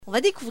On va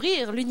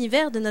découvrir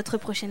l'univers de notre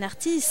prochain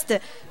artiste.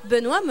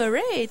 Benoit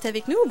Murray est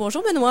avec nous.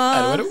 Bonjour Benoît.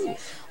 Allô.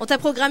 On t'a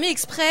programmé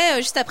exprès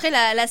juste après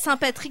la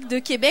Saint-Patrick de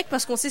Québec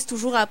parce qu'on sait c'est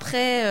toujours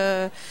après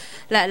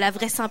la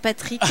vraie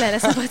Saint-Patrick, la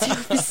Saint-Patrick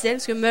officielle.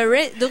 Parce que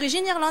Murray,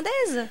 d'origine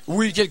irlandaise?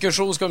 Oui, quelque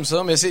chose comme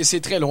ça, mais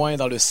c'est très loin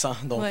dans le sang.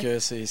 Donc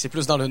c'est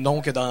plus dans le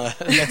nom que dans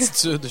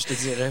l'attitude, je te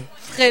dirais.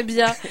 Très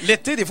bien.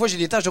 L'été, des fois, j'ai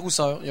des taches de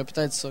rousseur. Il y a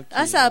peut-être ça.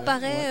 Ça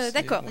apparaît.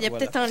 D'accord. Il y a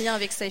peut-être un lien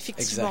avec ça,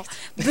 effectivement.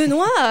 Exact.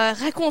 Benoît,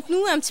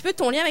 raconte-nous un petit peu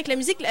ton lien avec la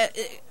musique.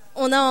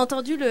 On a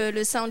entendu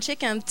le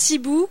soundcheck un petit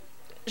bout.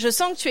 Je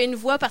sens que tu as une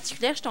voix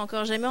particulière, je t'ai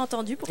encore jamais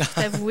entendue pour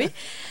t'avouer.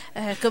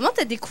 Comment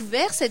t'as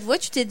découvert cette voix?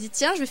 Tu t'es dit,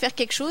 tiens, je vais faire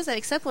quelque chose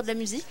avec ça pour de la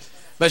musique?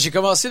 J'ai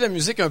commencé la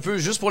musique un peu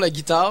juste pour la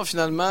guitare.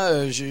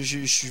 Finalement,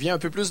 je viens un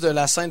peu plus de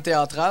la scène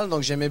théâtrale,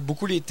 donc j'aimais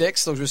beaucoup les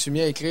textes. Donc je me suis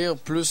mis à écrire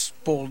plus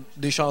pour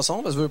des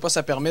chansons, parce que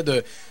ça permet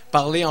de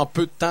parler en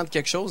peu de temps de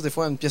quelque chose. Des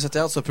fois, une pièce de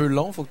théâtre, c'est un peu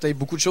long. Il faut que tu aies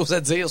beaucoup de choses à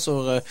dire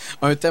sur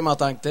un thème en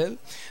tant que tel.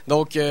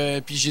 Donc,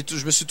 puis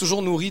je me suis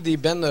toujours nourri des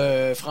bands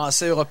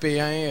français,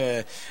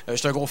 européens.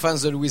 J'étais un gros fan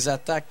de Louise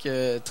Attaque,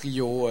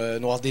 Trio,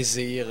 Noir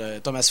Désir,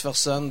 Thomas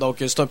Ferson. Donc,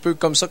 c'est un peu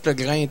comme ça que le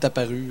grain est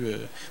apparu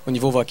au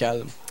niveau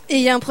vocal. Et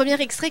il y a un premier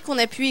extrait qu'on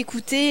a pu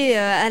écouter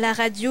à la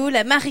radio,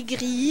 La Marie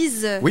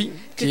Grise,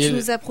 que tu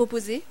nous as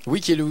proposé. Oui,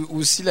 qui est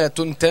aussi la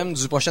tune thème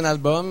du prochain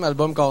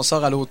album qu'on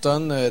sort à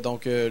l'automne,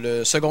 donc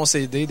le second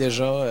CD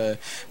déjà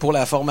pour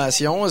la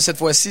formation. Cette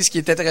fois-ci, ce qui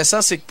est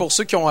intéressant, c'est que pour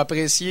ceux qui ont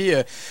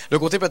apprécié le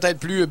côté peut-être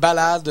plus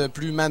balade,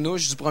 plus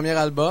manouche du premier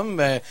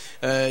album,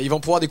 ils vont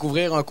pouvoir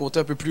découvrir un côté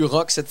un peu plus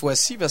rock cette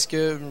fois-ci, parce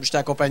que j'étais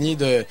accompagné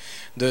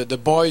de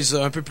boys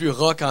un peu plus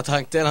rock en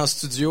tant que tel en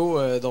studio.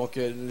 Donc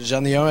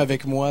j'en ai un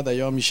avec moi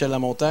d'ailleurs, Michel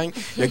Lamontagne.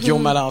 Il y a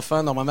Guillaume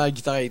Malenfant, normalement à la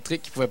guitare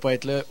électrique, qui pouvait pas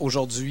être là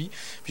aujourd'hui.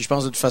 Puis je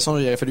pense de toute façon,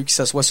 il aurait fallu qu'il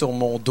s'assoie sur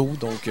mon dos.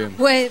 Donc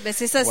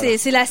c'est ça, voilà.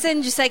 C'est la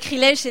scène du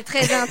Sacrilège, c'est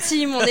très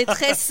intime, on est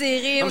très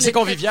serré. C'est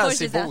convivial,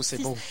 c'est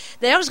beau.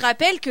 D'ailleurs, je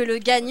rappelle que le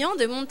gagnant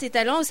de Montre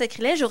Tes au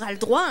Sacrilège aura le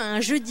droit à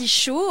un jeudi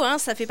show.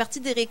 Ça fait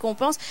partie des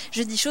récompenses.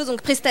 Jeudi show,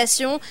 donc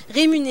prestation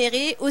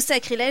rémunérée au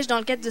Sacrilège dans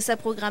le cadre de sa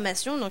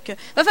programmation. Donc,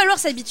 va falloir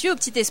s'habituer au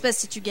petit espace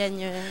si tu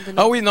gagnes.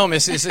 Ah oui, non,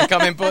 mais c'est quand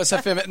même pas.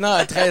 Ça fait maintenant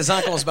 13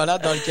 ans qu'on se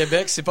balade dans le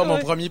Québec. C'est pas mon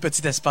premier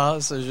petit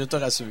espace, je te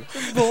rassure.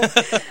 Bon.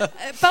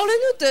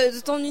 Parle-nous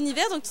de ton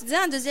univers. Donc, tu disais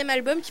un deuxième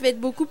album qui va être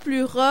beaucoup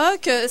plus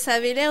rock. Ça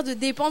avait l'air de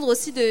dépendre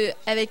aussi de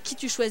avec qui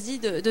tu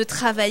choisis de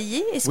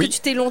travailler. Est-ce que tu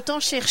t'es longtemps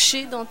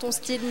cherché dans ton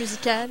style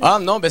musical? Ah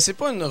non, c'est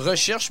pas une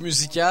recherche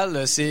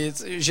musicale.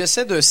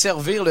 J'essaie de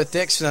servir le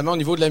texte finalement au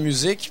niveau de la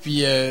musique.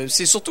 Puis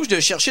c'est surtout de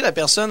chercher la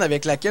personne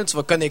avec laquelle tu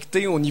vas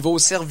connecter au niveau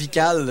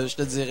cervical, je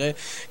te dirais.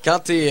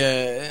 Quand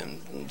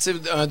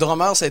un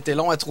drummer, ça a été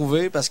long à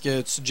trouver parce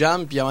que tu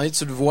jammes, puis à un moment donné,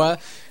 tu le vois.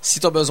 Si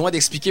tu as besoin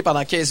d'expliquer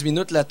pendant 15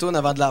 minutes la toune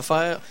avant de la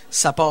faire,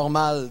 ça part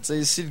mal.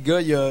 T'sais, si le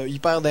gars il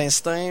perd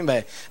d'instinct,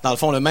 dans le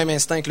fond, le même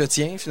instinct que le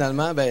tien,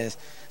 finalement,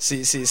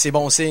 c'est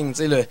bon signe.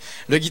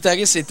 Le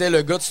guitariste était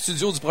le gars de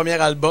studio du premier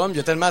album. Il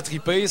a tellement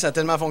trippé, ça a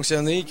tellement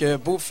fonctionné que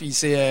pouf, il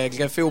s'est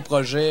greffé au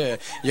projet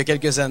il y a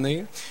quelques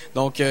années.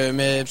 Donc,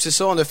 mais c'est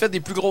ça, on a fait des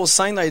plus grosses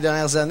scènes dans les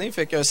dernières années,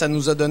 fait que ça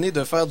nous a donné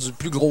de faire du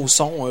plus gros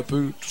son un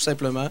peu, tout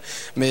simplement.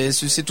 Mais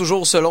c'est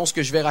toujours selon ce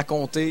que je vais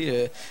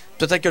raconter.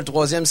 Peut-être que le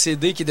troisième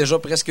CD, qui est déjà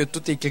presque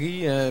tout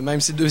écrit, même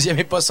si le deuxième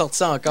n'est pas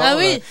sorti encore,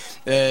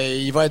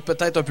 il va être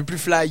peut-être un peu plus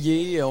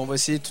flyé. On va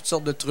essayer toutes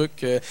sortes de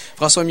trucs.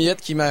 François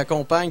Millette, qui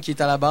m'accompagne, qui est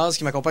à la base,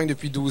 qui m'accompagne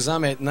depuis 12 ans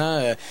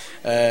maintenant,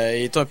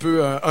 est un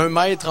peu un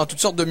maître en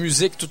toutes sortes de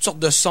musique, toutes sortes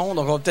de sons.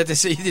 Donc, on va peut-être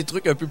essayer des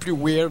trucs un peu plus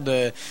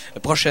weird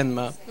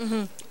prochainement.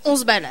 Mm-hmm. On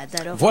se balade,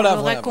 alors. On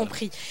aura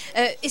compris.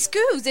 Est-ce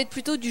que vous êtes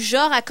plutôt du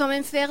genre à quand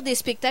même faire des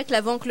spectacles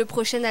avant que le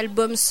prochain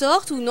album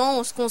sorte, ou non,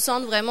 on se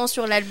concentre vraiment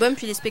sur l'album,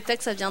 puis les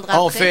spectacles, ça viendra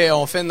après?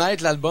 On fait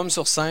naître l'album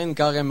sur scène,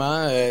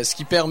 carrément. Ce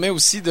qui permet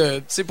aussi de...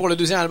 Tu sais, pour le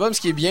deuxième album,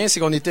 ce qui est bien, c'est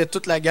qu'on était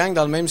toute la gang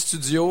dans le même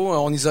studio.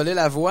 On isolait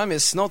la voix, mais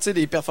sinon, tu sais,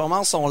 les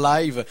performances sont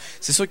live.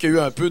 C'est sûr qu'il y a eu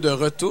un peu de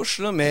retouches,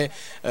 là, mais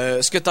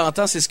ce que tu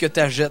entends, c'est ce que tu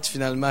achètes,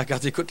 finalement, quand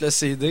tu écoutes le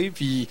CD.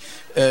 Puis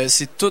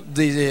c'est toutes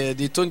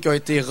des tunes qui ont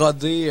été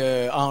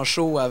rodées en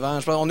show avant.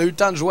 On a eu le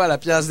temps de jouer à la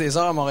Place des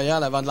Arts à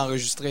Montréal avant de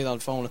l'enregistrer, dans le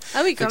fond. Là.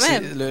 Ah oui, quand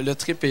même. Le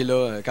trip est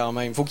là, quand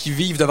même. Il faut qu'ils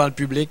vivent devant le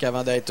public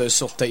avant d'être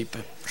sur tape.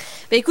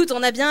 Écoute,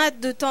 on a bien hâte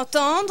de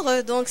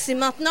t'entendre. Donc, c'est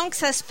maintenant que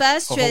ça se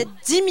passe. Tu as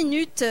 10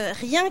 minutes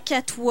rien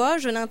qu'à toi.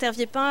 Je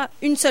n'interviens pas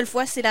une seule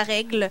fois, c'est la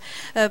règle,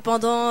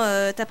 pendant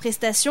ta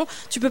prestation.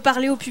 Tu peux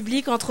parler au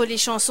public entre les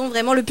chansons.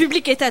 Vraiment, le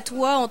public est à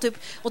toi.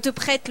 On te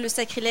prête le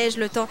Sacrilège,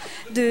 le temps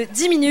de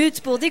 10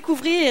 minutes pour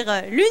découvrir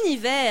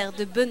l'univers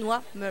de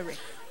Benoit Murray.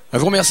 Un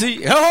gros merci.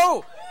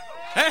 Oh!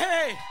 Hey,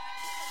 hey!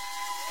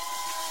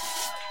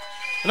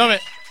 Non,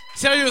 mais,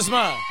 sérieusement.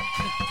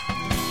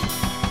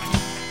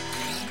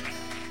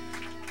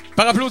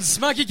 Par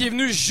applaudissement, qui est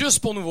venu juste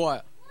pour nous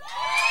voir?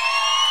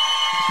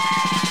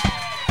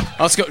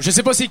 En tout cas, je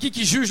sais pas c'est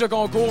qui juge le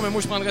concours, mais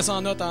moi, je prendrais ça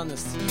en note en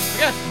esti.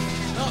 Regarde!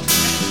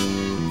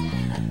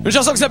 Une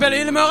chanson qui s'appelle «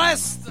 Il me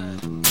reste ».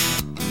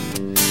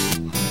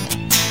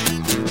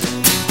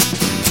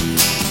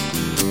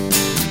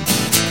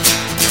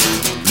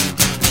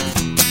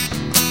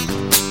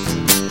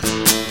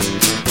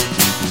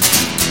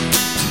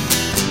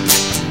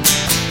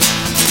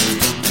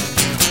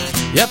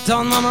 Y a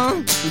tant de moments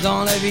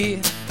dans la vie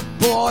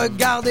pour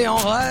regarder en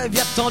rêve, y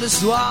a tant de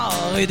soirs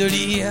et de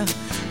lits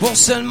pour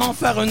seulement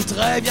faire une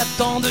trêve, y a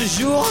tant de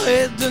jours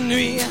et de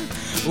nuits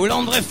où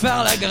l'on devrait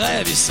faire la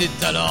grève. Et c'est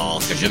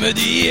alors que je me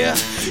dis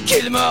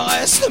qu'il me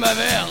reste ma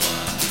verve.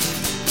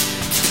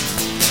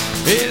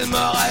 Il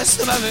me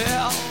reste ma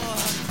verve.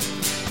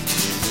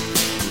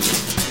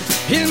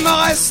 Il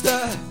me reste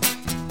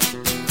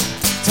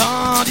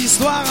tant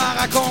d'histoires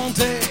à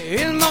raconter.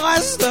 Il me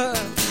reste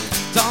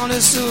tant de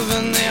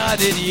souvenirs à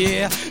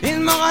dédier. Il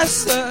me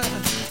reste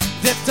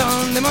des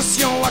tonnes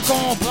d'émotions à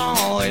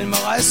comprendre. Il me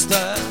reste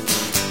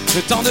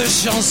tant de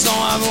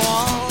chansons à vous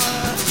rendre.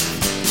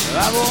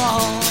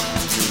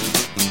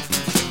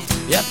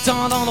 Il y a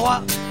tant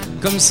d'endroits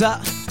comme ça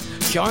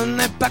qui ont un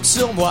impact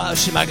sur moi.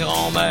 Chez ma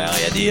grand-mère,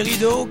 il y a des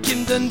rideaux qui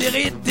me donnent des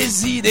rides,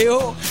 des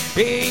idéaux.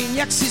 Et il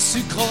n'y a que ces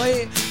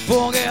sucreries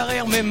pour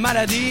guérir mes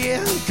maladies.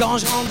 Quand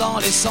je rentre dans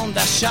les centres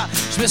d'achat,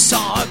 je me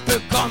sens un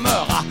peu comme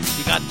un rat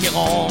qui gratte, qui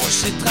ronge,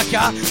 c'est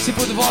tracas. C'est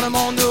beau de voir le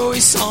monde où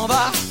il s'en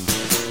va,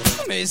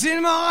 mais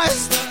il me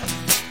reste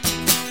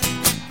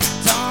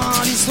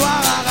tant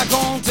d'histoires à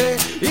raconter.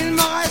 Il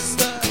me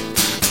reste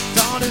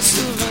tant de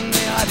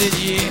souvenirs à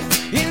dédier.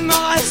 Il me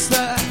reste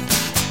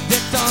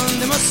des tonnes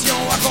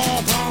d'émotions à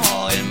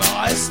comprendre. Il me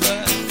reste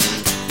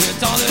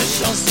tant de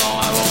chansons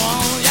à vous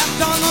rendre. Il y a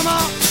tant de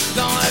moments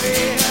dans la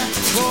vie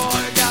pour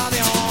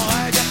regarder en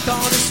rêve. Il y a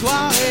tant de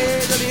soirées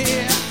de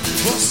vie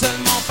pour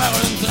seulement faire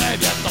une trêve.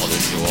 Il y a tant de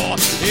jours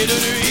et de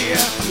nuits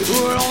où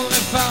l'on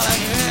devrait faire la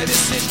grève. Et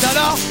c'est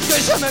alors que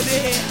je me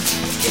dis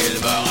qu'il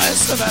me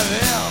reste ma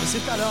verve.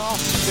 C'est alors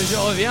que je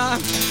reviens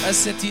à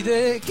cette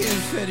idée qu'il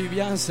fait du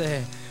bien.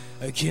 C'est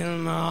qu'il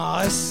me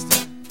reste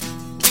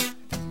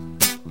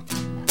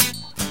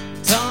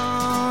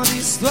tant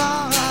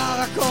d'histoires à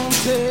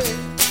raconter.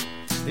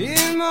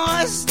 Il me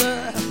reste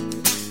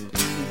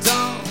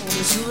tant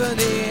de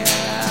souvenirs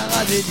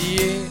à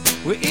dédier.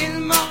 Oui, il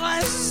me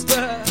reste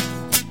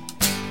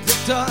des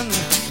tonnes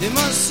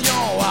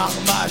d'émotions à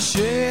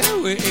remâcher.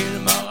 Oui, il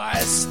me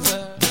reste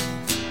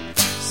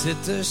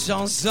cette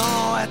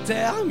chanson à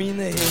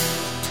terminer.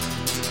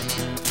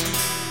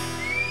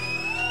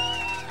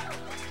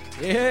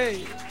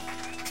 Hey!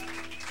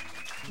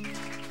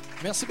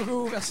 Merci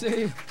beaucoup,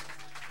 merci.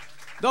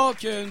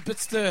 Donc, une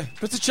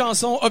petite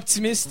chanson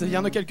optimiste. Il y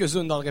en a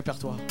quelques-unes dans le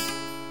répertoire.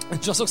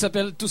 Une chanson qui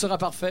s'appelle « Tout sera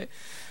parfait ».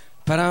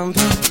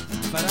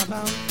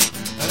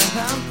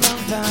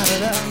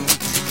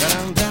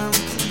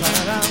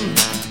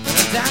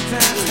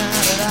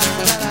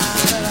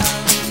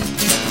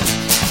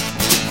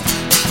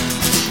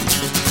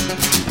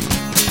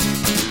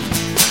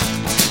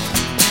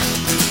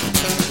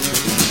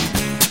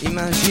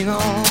 Imaginons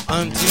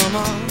un petit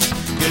moment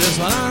que le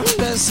soir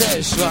de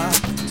ses choix,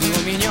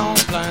 tout mignon,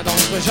 plein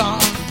d'autres gens,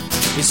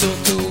 et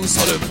surtout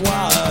sur le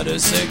poids de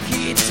ce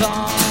qui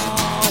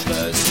tombe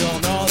sur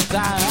nos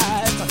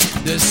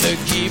têtes, de ce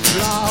qui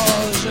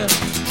plonge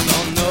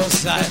dans nos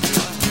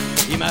êtres.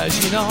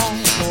 Imaginons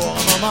pour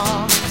un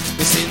moment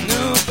que c'est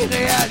nous qui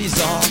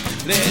réalisons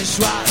les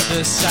choix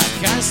de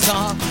chaque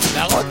instant,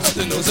 la route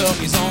de nos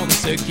horizons, de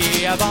ce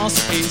qui avance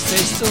et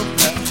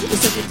s'essouffle, de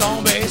ce qui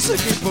tombe et ce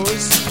qui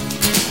pousse.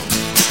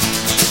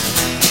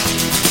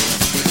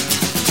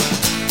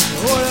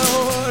 Oh,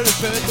 le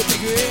petit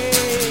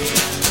aiguille,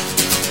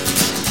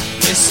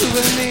 les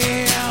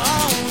souvenirs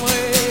en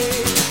vrai.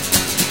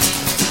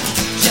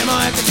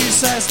 J'aimerais que tu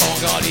cesses ton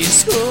grand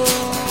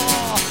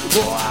discours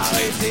pour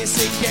arrêter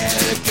ces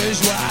quelques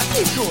joies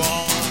qui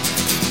courent.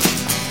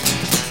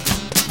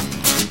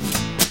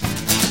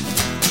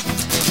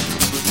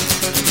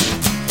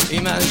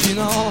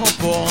 Imaginons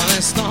pour un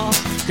instant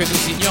que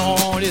nous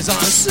ignorons les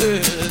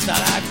insultes à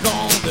la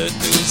con de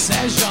tous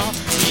ces gens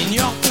qui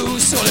ignorent tout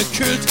sur le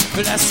culte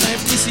de la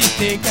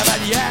simplicité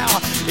cavalière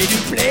et du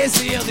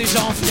plaisir des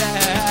gens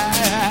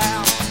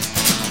fiers.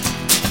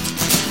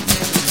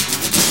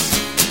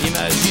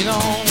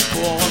 Imaginons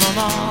pour un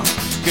moment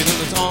que nous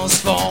nous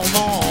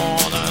transformons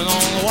d'un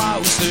endroit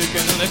où ceux que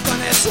nous ne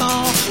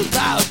connaissons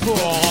pas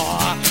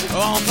pourront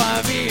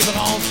enfin vivre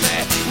en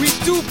paix. Oui,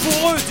 tout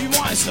pour eux du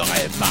moins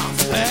serait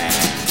parfait.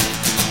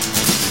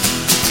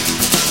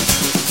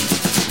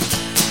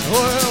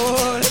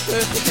 Oh, le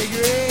petit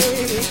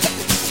aiguille,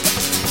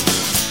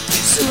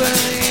 des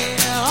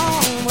souvenirs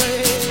en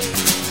vrai.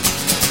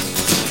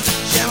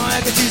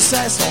 J'aimerais que tu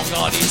cesses ton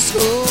grand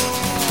discours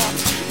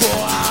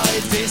pour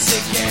arrêter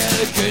ces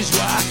quelques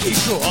joies qui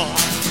courent.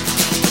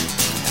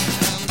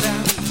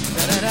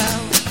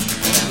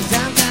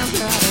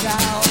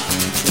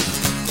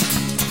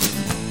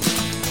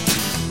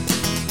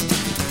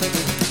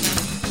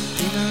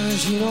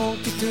 Imaginons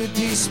que te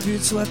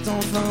disputes soit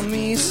enfin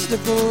mise de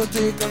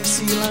côté, comme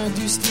si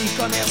l'industrie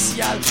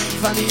commerciale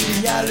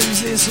familiale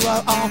usée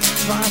soit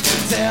enfin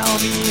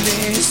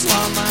terminée,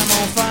 soit même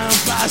enfin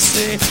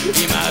passée.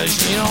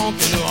 Imaginons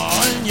que nous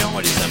renions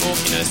les amours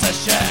qui ne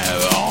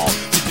s'achèveront,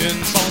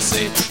 d'une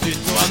pensée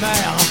plutôt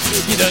amère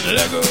qui donne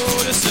le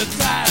goût de se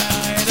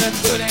taire et de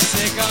tout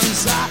laisser comme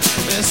ça,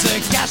 de se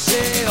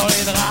cacher dans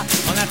les draps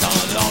en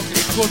attendant que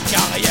les coups de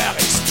carrière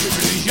excluent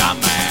plus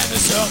jamais de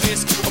se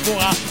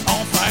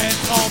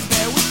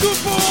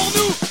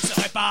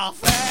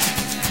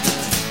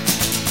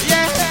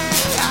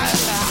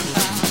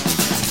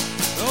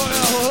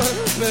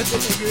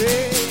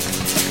dénigrer.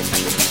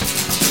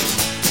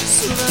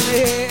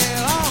 Souvenir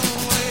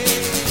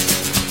envoyé.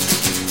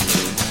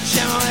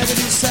 J'aimerais que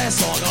tu cesses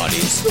ton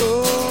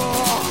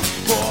discours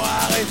pour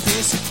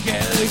arrêter ces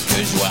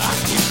quelques joies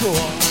qui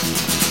courent.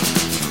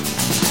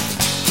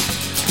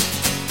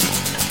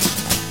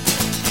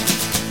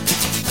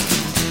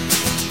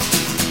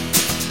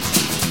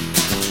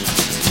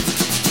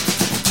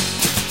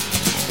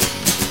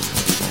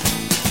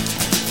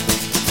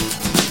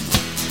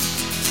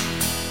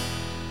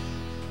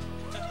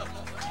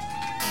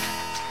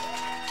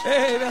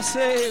 Hey, merci,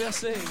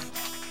 merci.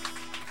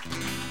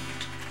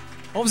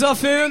 On vous en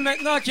fait une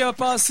maintenant qui a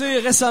passé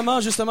récemment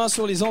justement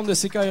sur les ondes de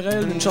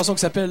CKRL, une chanson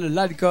qui s'appelle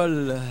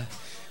L'alcool,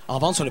 en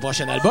vente sur le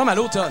prochain album à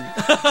l'automne.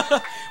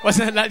 Ouais,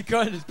 c'est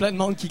l'alcool, plein de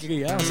monde qui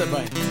crie, hein, on sait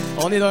bien.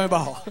 On est d'un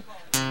bar.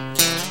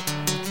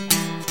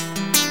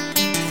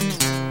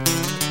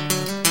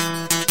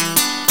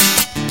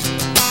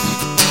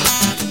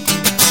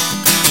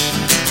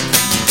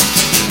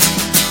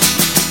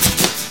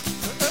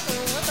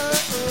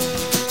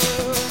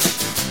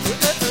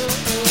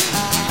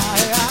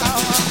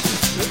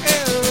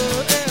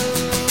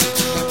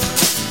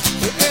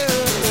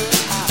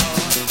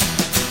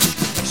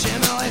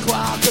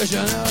 Je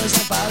ne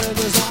sens pas le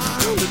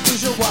besoin de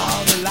toujours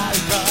boire de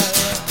l'alcool.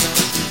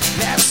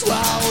 Les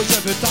soirs où je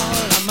veux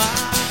tendre la main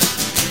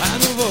à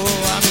nouveau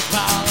à mes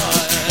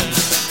paroles.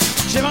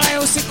 J'aimerais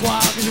aussi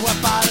croire que je vois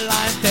pas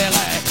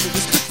l'intérêt de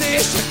scruter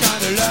chacun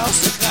de leurs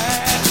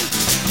secrets,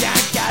 bien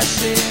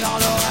cachés dans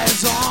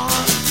l'oraison,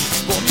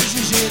 pour mieux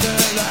juger de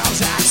leurs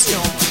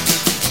actions.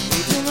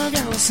 Et tout me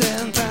vient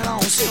cette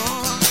intention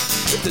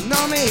de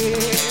nommer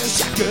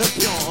chaque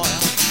pion,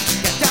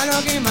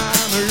 cataloguer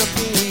même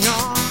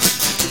l'opinion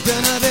de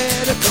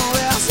navet de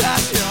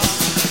conversation.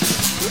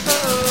 Oh, oh,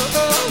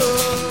 oh,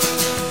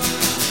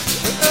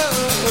 oh, oh,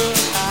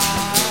 ah,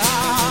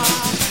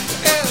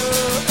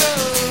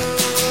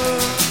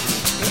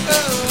 oh,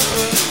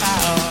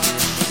 ah.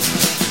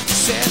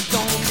 C'est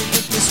donc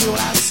une pied sur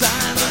la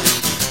scène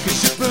que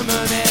je peux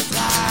me mettre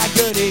à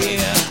gueuler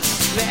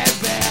les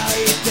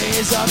vérités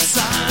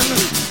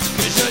obscènes,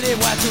 que je les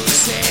vois tous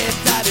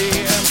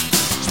s'étaler.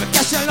 Je me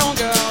cache à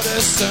longueur de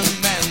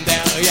semaine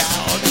derrière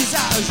un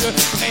visage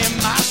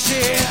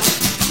prémarché,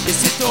 et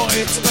c'est au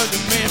rythme de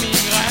mes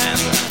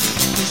migraines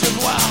que je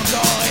vois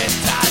encore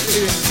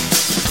étaler.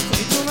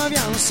 Et tout me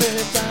vient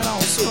cette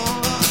invention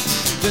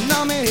de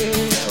nommer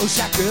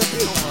chaque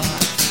pion,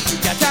 de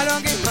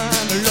cataloguer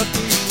même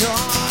l'opinion,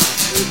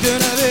 de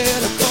lever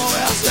la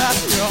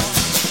conversation.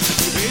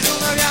 Et tout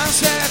me vient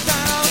cette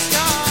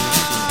invention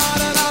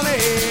de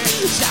nommer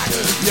chaque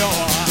pion,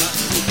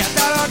 de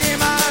cataloguer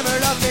même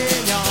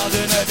l'opinion,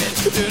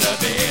 de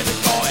lever la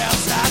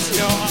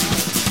conversation.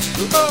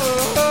 Oh, oh,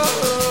 oh,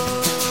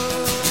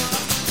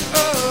 oh,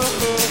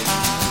 oh,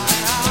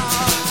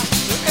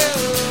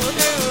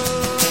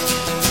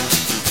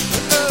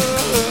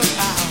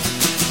 ah,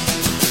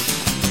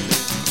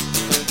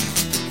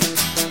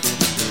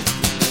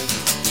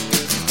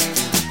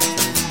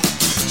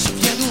 je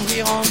viens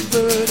d'ouvrir un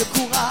peu de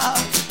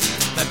courage,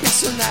 ma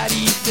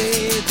personnalité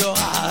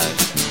d'orage.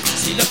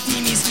 C'est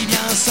l'optimisme qui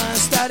vient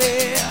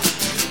s'installer,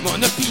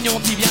 mon opinion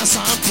qui vient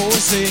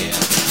s'imposer.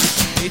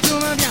 Et tout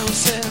me vient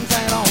cette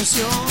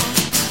invention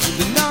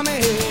de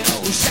nommer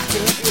chaque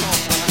pion,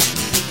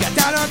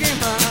 cataloguer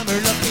même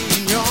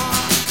l'opinion,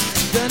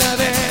 de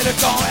navet de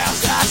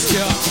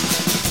conversation.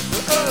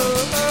 Oh, oh,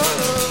 oh,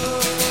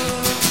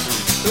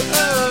 oh,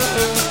 oh,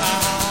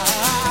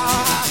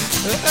 ah,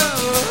 oh, oh,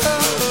 oh,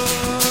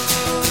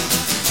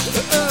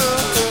 oh,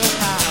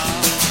 ah.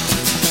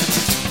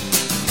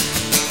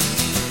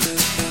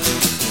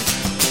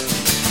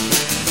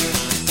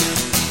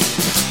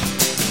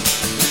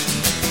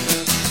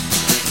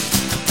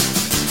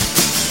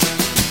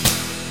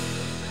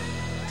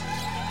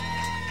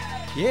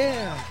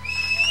 Yeah!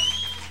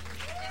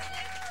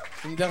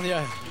 Une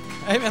dernière.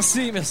 Hey,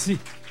 merci, merci.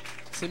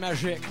 C'est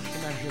magique,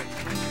 c'est magique.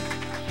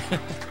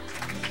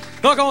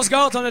 Donc on se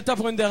gâte, on a le temps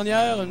pour une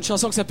dernière, une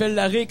chanson qui s'appelle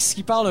La Rixe,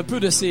 qui parle un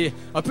peu de ces,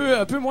 un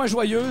peu moins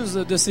joyeuse,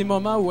 de ces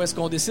moments où est-ce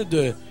qu'on décide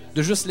de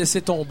juste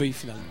laisser tomber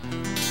finalement.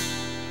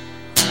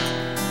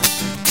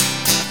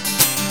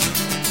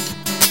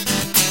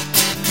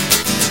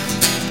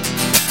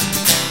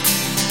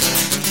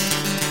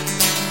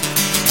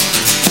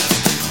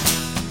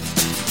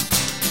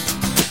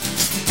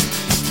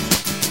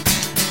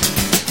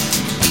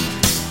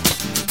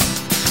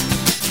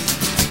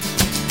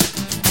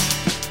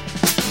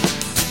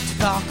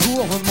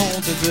 Parcours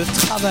monde de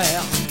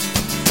travers,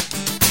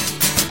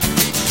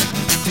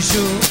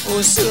 jour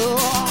au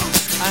soir,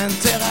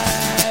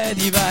 intérêt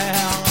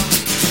divers,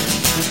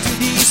 tu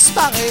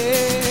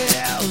disparais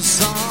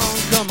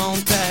sans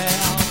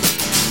commentaire,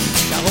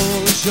 car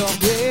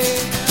aujourd'hui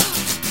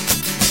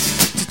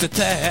tu te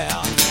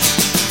terres.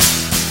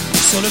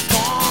 Sur le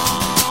pont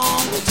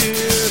tu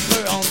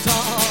peux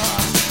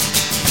entendre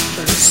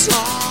le son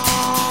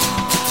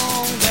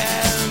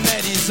des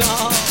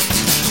médisants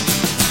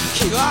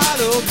qui va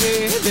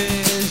l'ouvrir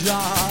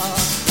déjà,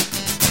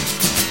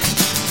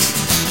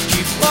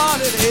 qui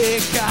frôle les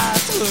cas.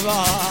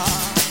 va.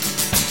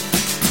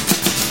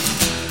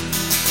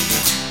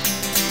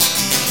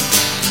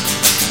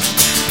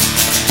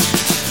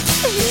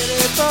 J'ai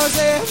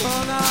déposé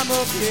mon âme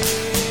au pied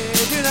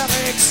d'une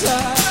rixe.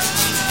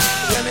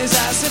 Jamais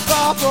assez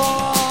fort pour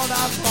en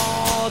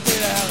affronter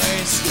le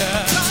risque.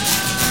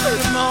 Le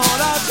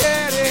monde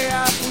entier a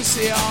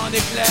poussé en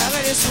éclairs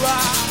et les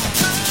soirs.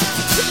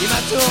 Il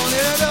m'a tourné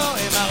le dos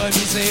et m'a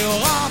remisé au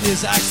rang des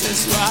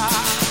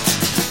accessoires.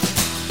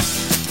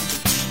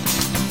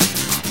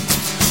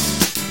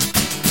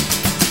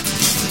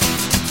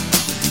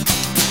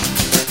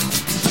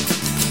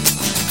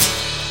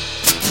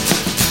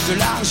 De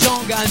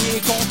l'argent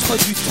gagné contre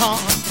du temps.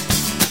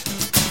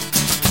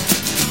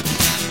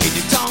 Et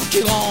du temps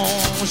qui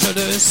ronge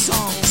le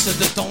sens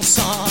de ton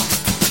sang.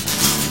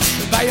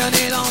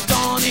 Bâillonné dans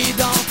ton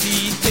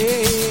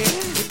identité.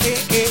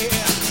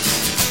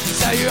 Les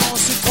aïeux ont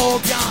su trop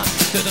bien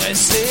te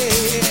dresser.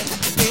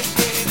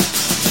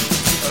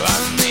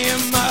 Un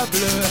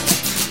immeuble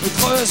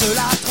creuse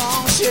la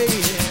tranchée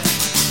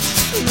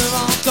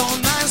devant ton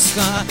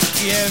instinct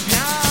qui est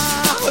bien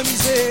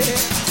remisé.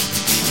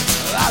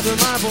 À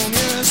demain pour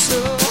mieux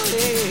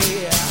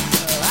sourire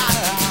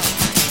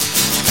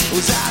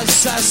aux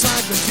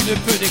assassins que tu ne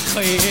peux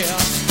décrire.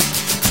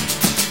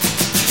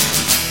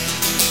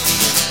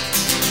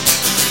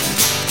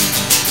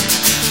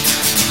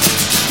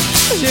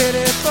 J'ai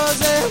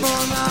déposé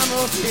mon âme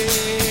au pied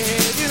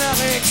d'une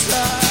rixe.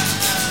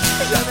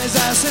 Jamais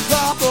assez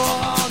fort pour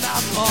en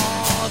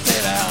affronter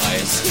le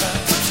risque.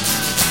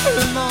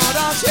 Le monde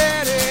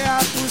entier a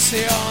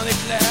poussé en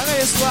éclairs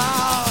et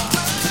soirs.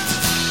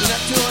 Il a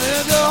tourné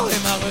le dos et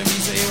m'a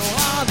remisé au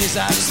rang des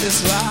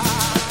accessoires.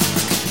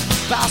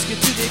 Parce que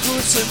tu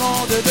dégoûtes ce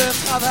monde de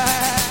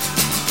travers.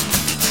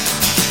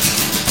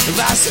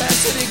 Va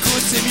cesse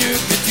d'écoute, c'est mieux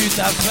que tu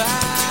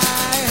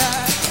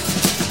t'affaires.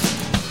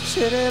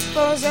 J'ai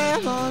déposé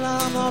mon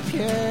âme au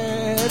pied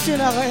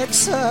d'une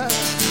rixe.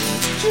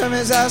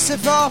 Jamais assez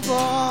fort pour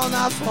en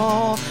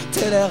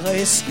affronter les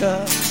risques.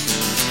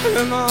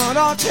 Le monde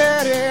entier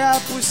a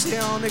poussé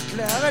en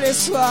éclairs et les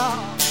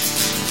soirs.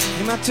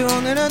 Il m'a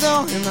tourné le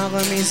dos, il m'a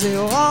remisé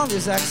au rang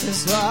des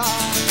accessoires.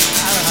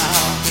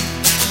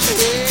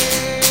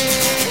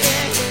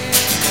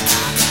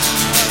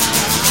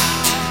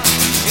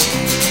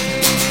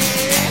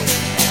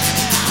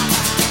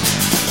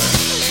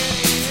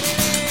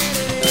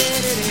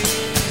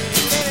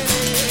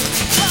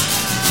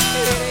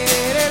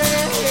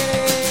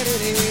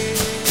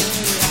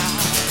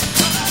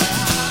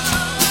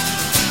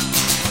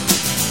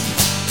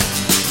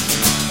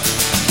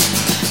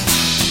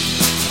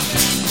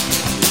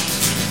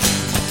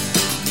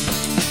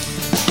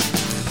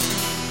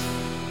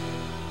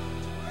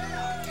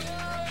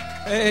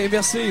 Hey,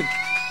 merci.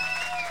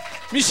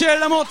 Michel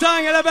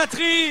Lamontagne à la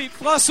batterie,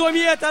 François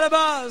Miette à la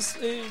basse,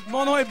 et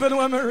mon nom est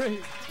Benoit Murray.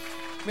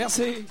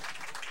 Merci.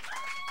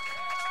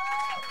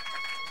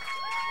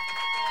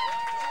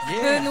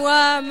 Yeah.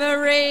 Benoit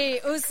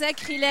Murray au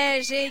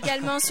Sacrilège et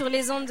également sur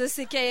les ondes de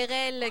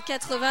CKRL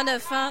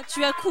 89.1.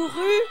 Tu as couru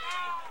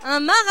un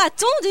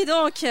marathon, dis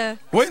donc.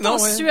 Oui, non, en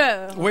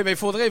sueur. Oui, mais il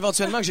faudrait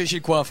éventuellement que j'aille chez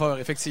le coiffeur,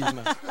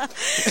 effectivement.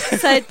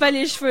 Ça aide pas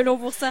les cheveux longs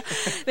pour ça.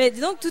 Mais dis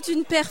donc, toute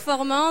une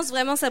performance.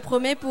 Vraiment, ça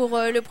promet pour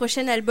le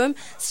prochain album.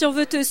 Si on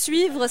veut te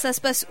suivre, ça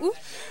se passe où?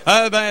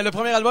 Le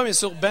premier album est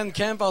sur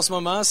Bandcamp en ce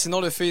moment.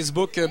 Sinon, le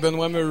Facebook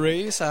Benoit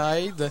Murray,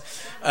 ça aide.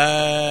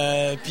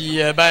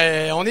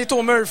 On est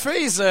au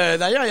Murphy's.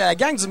 D'ailleurs, il y a la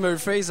gang du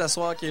Murphy's à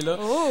soir qui est là.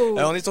 Oh.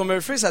 On est au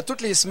Murphy's à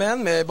toutes les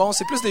semaines. Mais bon,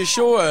 c'est plus des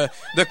shows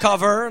de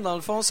cover. Dans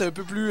le fond, c'est un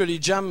peu plus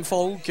les jam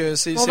folk.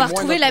 On va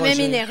retrouver la même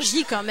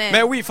énergie quand même.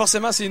 Mais oui,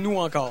 forcément, c'est nous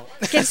encore.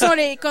 Quelles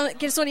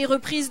sont les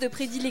reprises de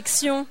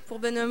prédilection pour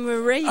Benoit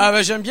Murray?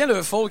 J'aime bien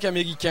le folk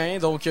américain,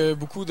 donc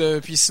beaucoup de.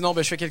 Puis sinon,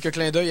 je fais quelques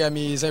clins d'œil à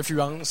mes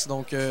influences,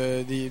 donc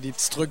des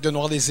petits trucs de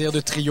Noir Désir,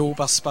 de trio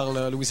par-ci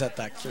par-là, Louise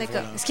Attaque. D'accord.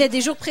 Voilà. Est-ce qu'il y a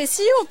des jours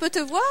précis où on peut te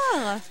voir?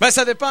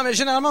 Ça dépend, mais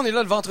généralement on est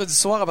là le vendredi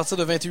soir à partir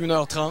de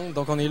 21h30,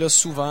 donc on est là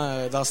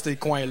souvent dans ces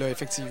coins-là,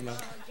 effectivement.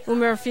 Au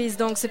Murphy's,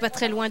 donc c'est pas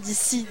très loin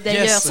d'ici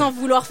d'ailleurs, Yes. sans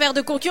vouloir faire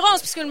de concurrence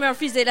puisque le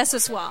Murphy's est là ce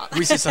soir.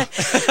 Oui, c'est ça.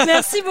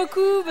 Merci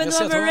beaucoup Benoît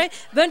Merci Murray.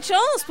 Bonne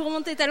chance pour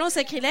Montre Tes talents au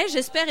Sacrilège.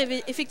 J'espère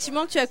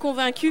effectivement que tu as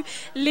convaincu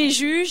les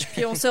juges.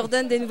 Puis on se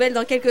redonne des nouvelles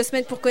dans quelques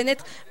semaines pour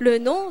connaître le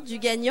nom du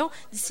gagnant.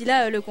 D'ici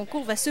là, le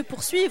concours va se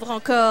poursuivre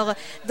encore.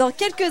 Dans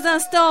quelques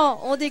instants,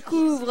 on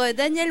découvre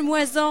Daniel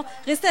Moisan.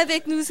 Restez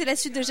avec nous, c'est la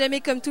suite de Jamais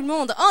comme tout le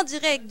monde en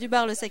direct du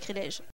bar Le Sacrilège.